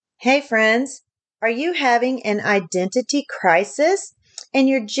Hey friends, are you having an identity crisis and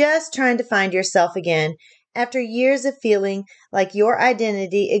you're just trying to find yourself again after years of feeling like your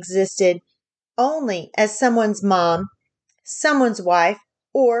identity existed only as someone's mom, someone's wife,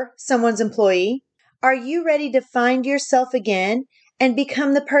 or someone's employee? Are you ready to find yourself again and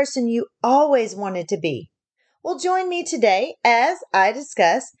become the person you always wanted to be? Well, join me today as I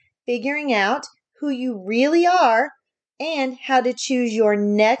discuss figuring out who you really are and how to choose your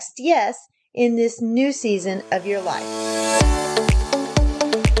next yes in this new season of your life.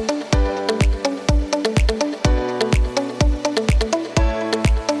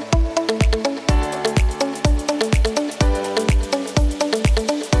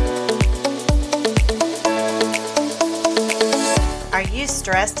 Are you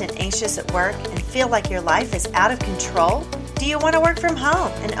stressed and anxious at work and feel like your life is out of control? Do you want to work from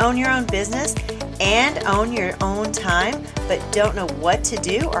home and own your own business and own your own time, but don't know what to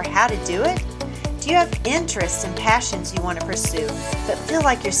do or how to do it? Do you have interests and passions you want to pursue, but feel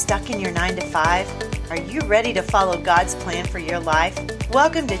like you're stuck in your 9 to 5? Are you ready to follow God's plan for your life?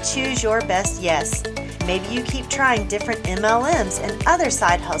 Welcome to Choose Your Best Yes. Maybe you keep trying different MLMs and other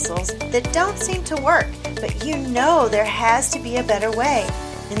side hustles that don't seem to work, but you know there has to be a better way.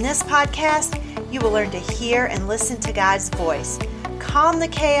 In this podcast, you will learn to hear and listen to God's voice, calm the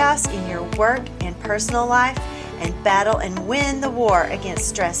chaos in your work and personal life, and battle and win the war against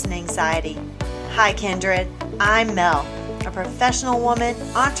stress and anxiety. Hi, Kindred. I'm Mel, a professional woman,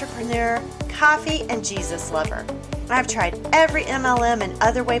 entrepreneur, coffee, and Jesus lover. I've tried every MLM and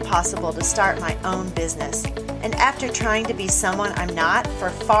other way possible to start my own business. And after trying to be someone I'm not for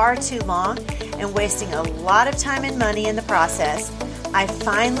far too long and wasting a lot of time and money in the process, I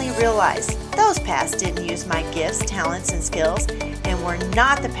finally realized those paths didn't use my gifts, talents, and skills and were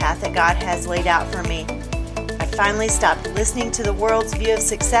not the path that God has laid out for me. I finally stopped listening to the world's view of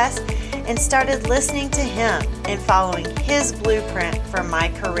success and started listening to Him and following His blueprint for my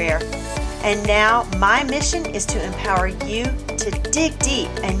career. And now my mission is to empower you to dig deep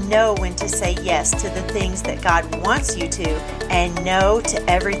and know when to say yes to the things that God wants you to and no to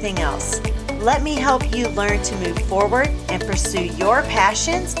everything else. Let me help you learn to move forward and pursue your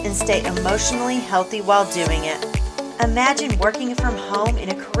passions and stay emotionally healthy while doing it. Imagine working from home in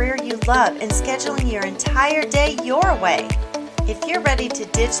a career you love and scheduling your entire day your way. If you're ready to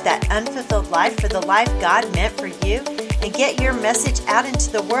ditch that unfulfilled life for the life God meant for you and get your message out into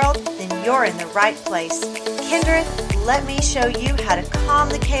the world, then you're in the right place. Kindred, let me show you how to calm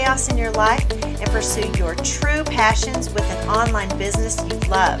the chaos in your life and pursue your true passions with an online business you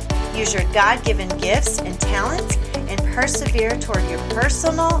love. Use your God-given gifts and talents and persevere toward your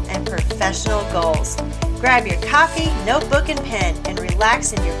personal and professional goals. Grab your coffee, notebook, and pen and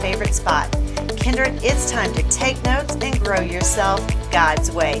relax in your favorite spot. Kindred, it's time to take notes and grow yourself God's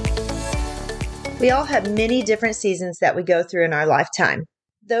way. We all have many different seasons that we go through in our lifetime.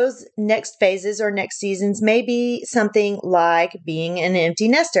 Those next phases or next seasons may be something like being an empty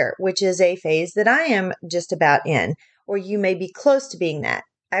nester, which is a phase that I am just about in, or you may be close to being that.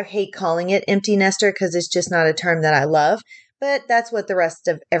 I hate calling it empty nester because it's just not a term that I love, but that's what the rest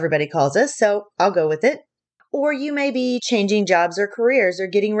of everybody calls us, so I'll go with it. Or you may be changing jobs or careers or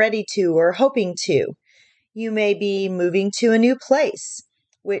getting ready to or hoping to. You may be moving to a new place,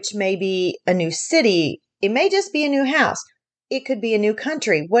 which may be a new city. It may just be a new house. It could be a new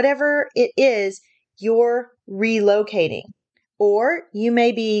country. Whatever it is, you're relocating. Or you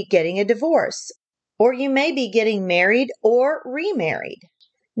may be getting a divorce. Or you may be getting married or remarried.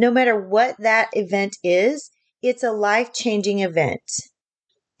 No matter what that event is, it's a life-changing event.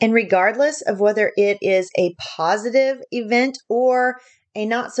 And regardless of whether it is a positive event or a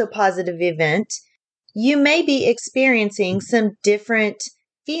not so positive event, you may be experiencing some different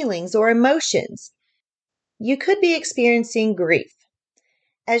feelings or emotions. You could be experiencing grief.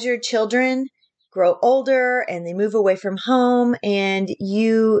 As your children grow older and they move away from home and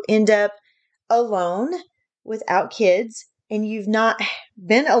you end up alone without kids, and you've not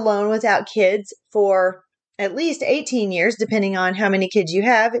been alone without kids for at least 18 years, depending on how many kids you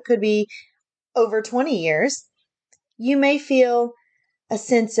have. It could be over 20 years. You may feel a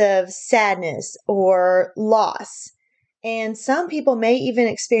sense of sadness or loss. And some people may even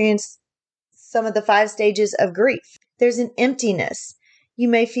experience some of the 5 stages of grief. There's an emptiness. You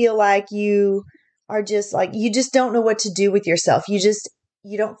may feel like you are just like, you just don't know what to do with yourself.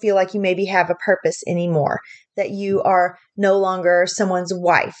 You don't feel like you maybe have a purpose anymore, that you are no longer someone's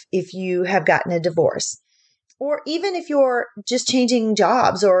wife if you have gotten a divorce. Or even if you're just changing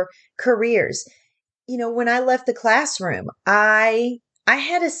jobs or careers. You know, when I left the classroom, I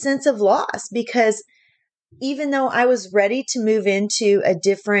had a sense of loss because even though I was ready to move into a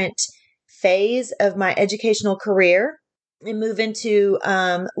different phase of my educational career and move into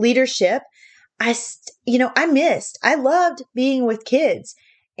leadership, I loved being with kids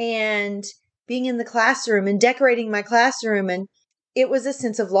and being in the classroom and decorating my classroom. And it was a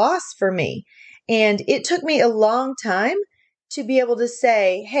sense of loss for me. And it took me a long time to be able to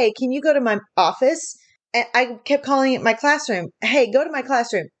say, hey, can you go to my office? And I kept calling it my classroom. Hey, go to my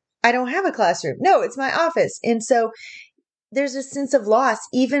classroom. I don't have a classroom. No, it's my office. And so there's a sense of loss,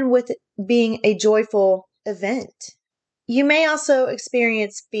 even with it being a joyful event. You may also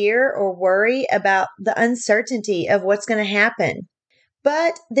experience fear or worry about the uncertainty of what's going to happen.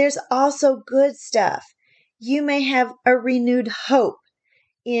 But there's also good stuff. You may have a renewed hope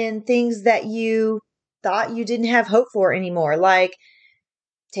in things that you thought you didn't have hope for anymore, like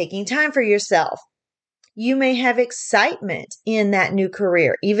taking time for yourself. You may have excitement in that new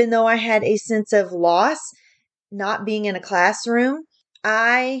career. Even though I had a sense of loss not being in a classroom,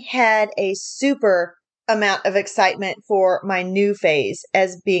 I had a super amount of excitement for my new phase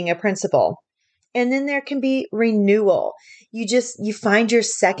as being a principal. And then there can be renewal. You find your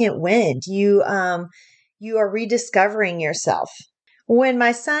second wind. You are rediscovering yourself. When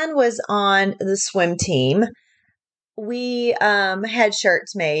my son was on the swim team, we had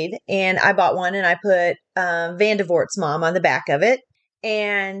shirts made, and I bought one and I put Vandevoort's mom on the back of it.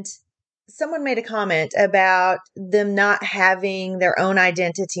 And someone made a comment about them not having their own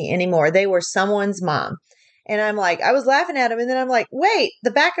identity anymore. They were someone's mom. And I'm like, I was laughing at him. And then I'm like, wait,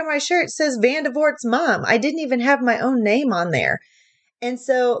 the back of my shirt says Vandevoort's mom. I didn't even have my own name on there. And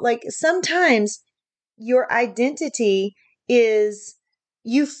so like sometimes your identity is,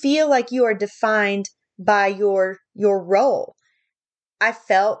 you feel like you are defined by your role. I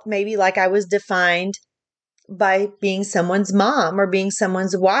felt maybe like I was defined by being someone's mom or being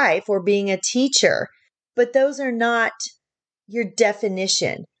someone's wife or being a teacher. But those are not your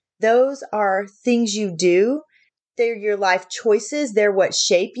definition. Those are things you do. They're your life choices. They're what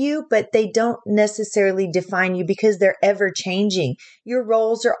shape you, but they don't necessarily define you because they're ever changing. Your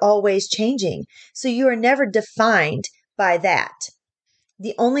roles are always changing. So you are never defined by that.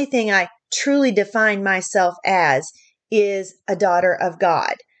 The only thing I truly define myself as is a daughter of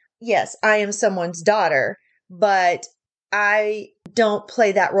God. Yes, I am someone's daughter, but I don't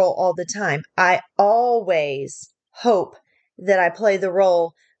play that role all the time. I always hope that I play the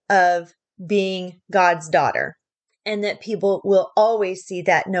role of being God's daughter, and that people will always see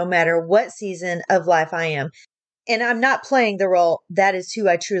that no matter what season of life I am. And I'm not playing the role. That is who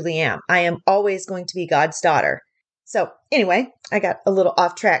I truly am. I am always going to be God's daughter. So anyway, I got a little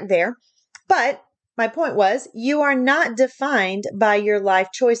off track there. But my point was, you are not defined by your life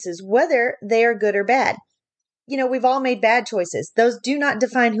choices, whether they are good or bad. We've all made bad choices. Those do not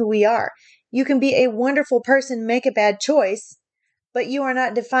define who we are. You can be a wonderful person, make a bad choice, but you are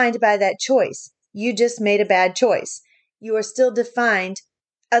not defined by that choice. You just made a bad choice. You are still defined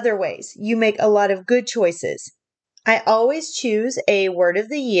other ways. You make a lot of good choices. I always choose a word of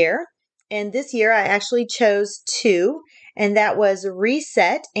the year. And this year I actually chose 2, and that was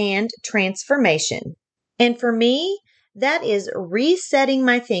reset and transformation. And for me, that is resetting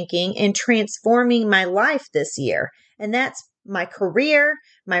my thinking and transforming my life this year. And that's my career,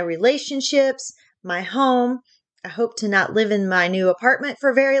 my relationships, my home. I hope to not live in my new apartment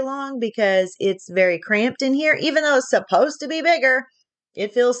for very long because it's very cramped in here. Even though it's supposed to be bigger,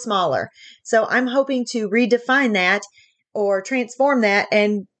 it feels smaller. So I'm hoping to redefine that or transform that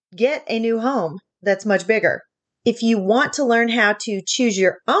and get a new home that's much bigger. If you want to learn how to choose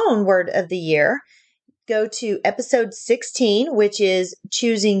your own word of the year, go to episode 16, which is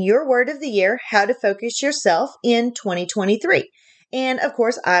choosing your word of the year, how to focus yourself in 2023. And of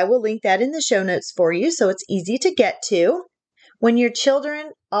course, I will link that in the show notes for you so it's easy to get to. When your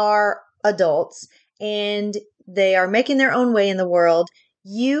children are adults and they are making their own way in the world,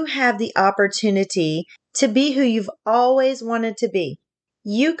 you have the opportunity to be who you've always wanted to be.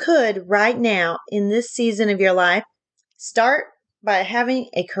 You could right now in this season of your life start by having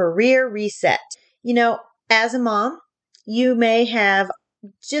a career reset. As a mom, you may have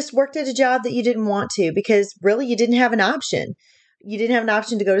just worked at a job that you didn't want to because really you didn't have an option. You didn't have an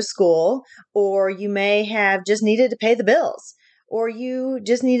option to go to school, or you may have just needed to pay the bills, or you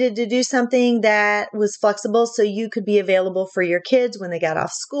just needed to do something that was flexible so you could be available for your kids when they got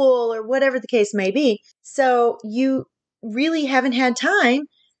off school or whatever the case may be. So you really haven't had time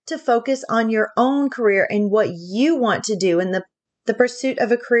to focus on your own career and what you want to do and the pursuit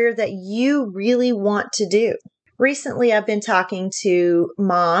of a career that you really want to do. Recently, I've been talking to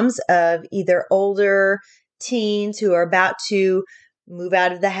moms of either older teens who are about to move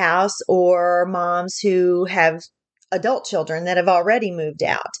out of the house or moms who have adult children that have already moved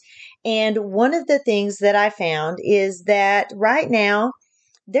out. And one of the things that I found is that right now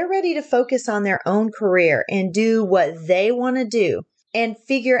they're ready to focus on their own career and do what they want to do and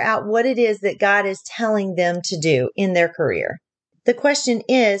figure out what it is that God is telling them to do in their career. The question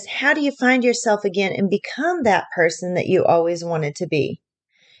is, how do you find yourself again and become that person that you always wanted to be?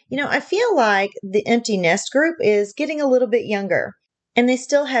 I feel like the empty nest group is getting a little bit younger, and they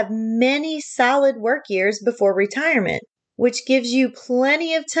still have many solid work years before retirement, which gives you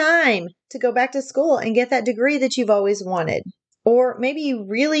plenty of time to go back to school and get that degree that you've always wanted. Or maybe you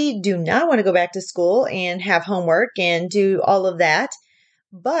really do not want to go back to school and have homework and do all of that,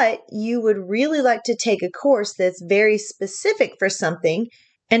 but you would really like to take a course that's very specific for something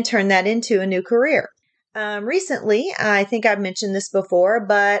and turn that into a new career. Recently, I think I've mentioned this before,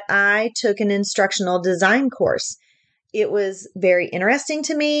 but I took an instructional design course. It was very interesting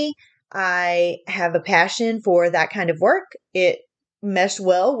to me. I have a passion for that kind of work. It meshed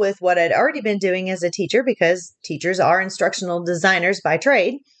well with what I'd already been doing as a teacher because teachers are instructional designers by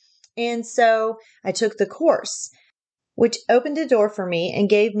trade. And so I took the course, which opened a door for me and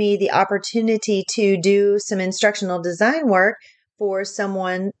gave me the opportunity to do some instructional design work for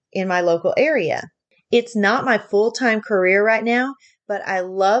someone in my local area. It's not my full-time career right now, but I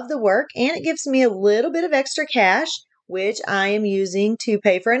love the work and it gives me a little bit of extra cash, which I am using to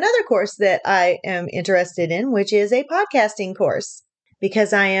pay for another course that I am interested in, which is a podcasting course,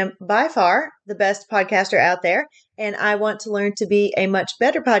 because I am by far the best podcaster out there and I want to learn to be a much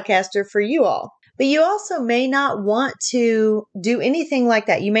better podcaster for you all. But you also may not want to do anything like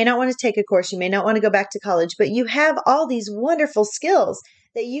that. You may not want to take a course. You may not want to go back to college, but you have all these wonderful skills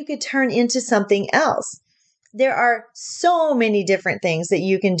that you could turn into something else. There are so many different things that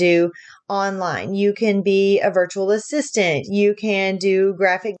you can do online. You can be a virtual assistant. You can do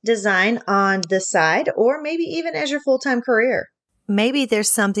graphic design on the side, or maybe even as your full-time career. Maybe there's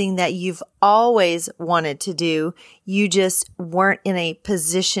something that you've always wanted to do. You just weren't in a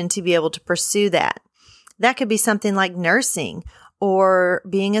position to be able to pursue that. That could be something like nursing or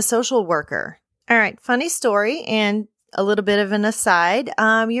being a social worker. All right, funny story and a little bit of an aside.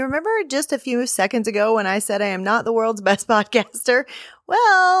 You remember just a few seconds ago when I said I am not the world's best podcaster?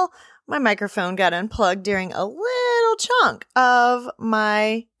 Well, my microphone got unplugged during a little chunk of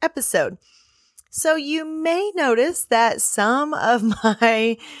my episode. So you may notice that some of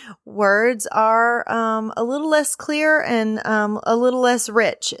my words are a little less clear and a little less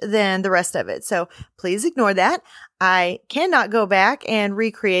rich than the rest of it. So please ignore that. I cannot go back and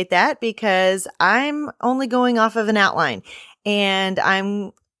recreate that because I'm only going off of an outline and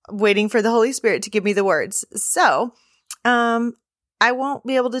I'm waiting for the Holy Spirit to give me the words. So I won't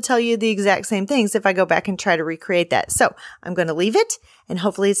be able to tell you the exact same things if I go back and try to recreate that. So I'm going to leave it and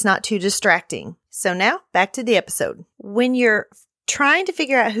hopefully it's not too distracting. So now back to the episode. When you're trying to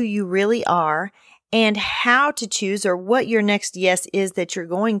figure out who you really are and how to choose or what your next yes is that you're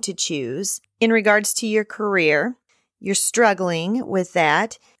going to choose in regards to your career, you're struggling with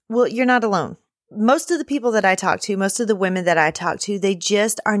that. Well, you're not alone. Most of the people that I talk to, most of the women that I talk to, they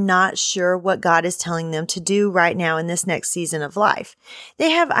just are not sure what God is telling them to do right now in this next season of life. They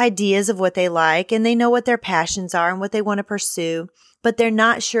have ideas of what they like and they know what their passions are and what they want to pursue, but they're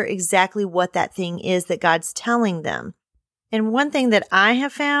not sure exactly what that thing is that God's telling them. And one thing that I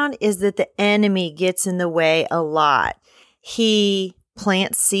have found is that the enemy gets in the way a lot. He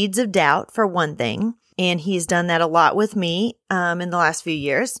plants seeds of doubt, for one thing, and he's done that a lot with me in the last few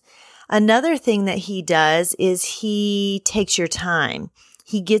years. Another thing that he does is he takes your time.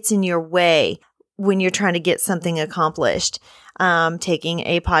 He gets in your way when you're trying to get something accomplished. Taking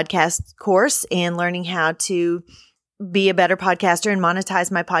a podcast course and learning how to be a better podcaster and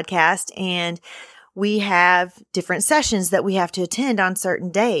monetize my podcast. And we have different sessions that we have to attend on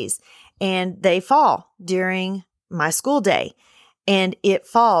certain days, and they fall during my school day. And it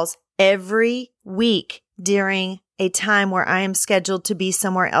falls every week during a time where I am scheduled to be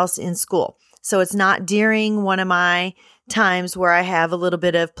somewhere else in school. So it's not during one of my times where I have a little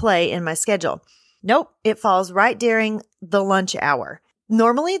bit of play in my schedule. Nope, it falls right during the lunch hour.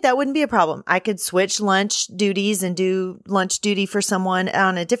 Normally, that wouldn't be a problem. I could switch lunch duties and do lunch duty for someone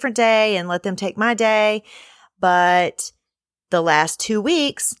on a different day and let them take my day. But the last 2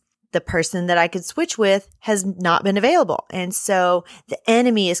 weeks, the person that I could switch with has not been available. And so the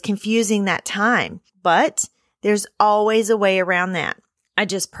enemy is confusing that time. But there's always a way around that. I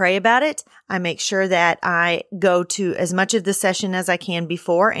just pray about it. I make sure that I go to as much of the session as I can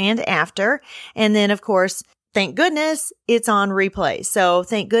before and after. And then, of course, thank goodness it's on replay. So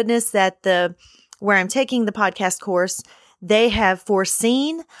thank goodness that where I'm taking the podcast course, They have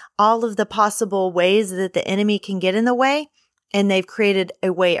foreseen all of the possible ways that the enemy can get in the way, and they've created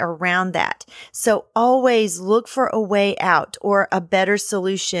a way around that. So always look for a way out or a better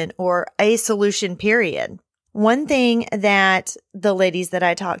solution or a solution, period. One thing that the ladies that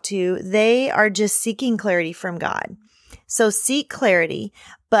I talk to, they are just seeking clarity from God. So seek clarity,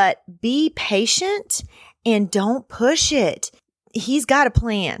 but be patient and don't push it. He's got a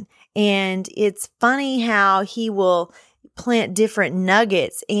plan. And it's funny how he will plant different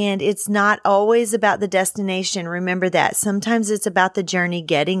nuggets, and it's not always about the destination. Remember that. Sometimes it's about the journey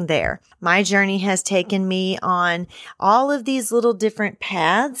getting there. My journey has taken me on all of these little different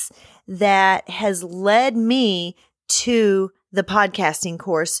paths that has led me to the podcasting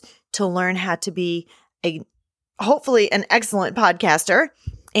course to learn how to be hopefully an excellent podcaster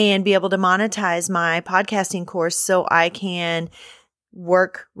and be able to monetize my podcasting course so I can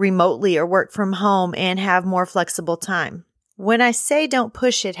work remotely or work from home and have more flexible time. When I say don't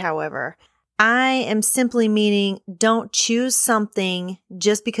push it, however, I am simply meaning don't choose something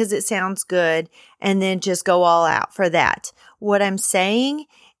just because it sounds good and then just go all out for that. What I'm saying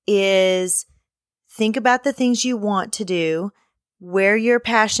is think about the things you want to do, where your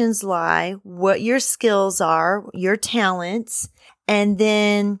passions lie, what your skills are, your talents, and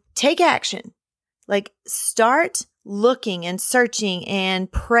then take action. Like start looking and searching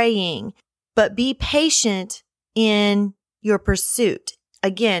and praying, but be patient in your pursuit.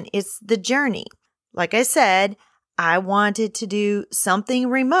 Again, it's the journey. Like I said, I wanted to do something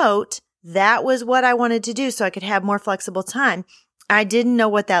remote. That was what I wanted to do so I could have more flexible time. I didn't know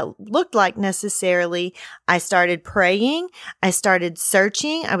what that looked like necessarily. I started praying. I started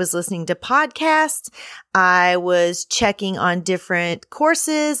searching. I was listening to podcasts. I was checking on different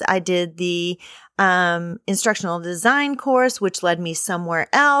courses. I did the instructional design course, which led me somewhere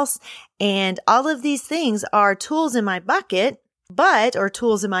else. And all of these things are tools in my bucket, or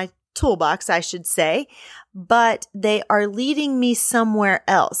tools in my toolbox, I should say, but they are leading me somewhere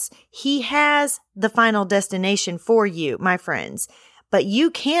else. He has the final destination for you, my friends, but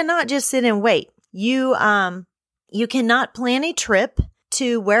you cannot just sit and wait. You cannot plan a trip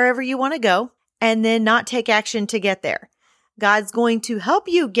to wherever you want to go and then not take action to get there. God's going to help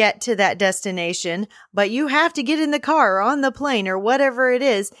you get to that destination, but you have to get in the car or on the plane or whatever it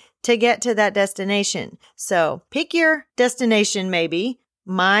is to get to that destination. So pick your destination maybe.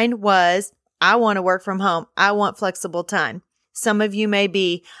 Mine was, I want to work from home. I want flexible time. Some of you may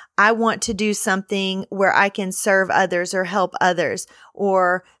be, I want to do something where I can serve others or help others.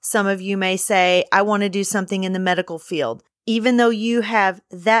 Or some of you may say, I want to do something in the medical field. Even though you have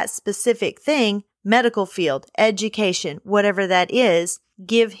that specific thing, medical field, education, whatever that is,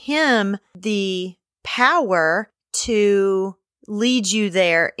 give him the power to lead you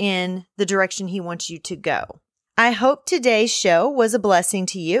there in the direction he wants you to go. I hope today's show was a blessing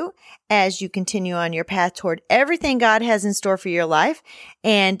to you as you continue on your path toward everything God has in store for your life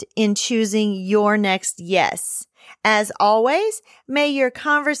and in choosing your next yes. As always, may your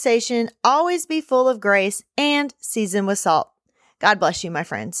conversation always be full of grace and seasoned with salt. God bless you, my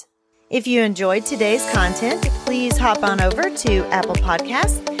friends. If you enjoyed today's content, please hop on over to Apple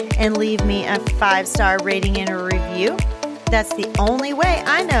Podcasts and leave me a 5-star rating and a review. That's the only way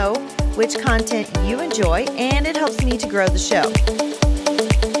I know which content you enjoy, and it helps me to grow the show.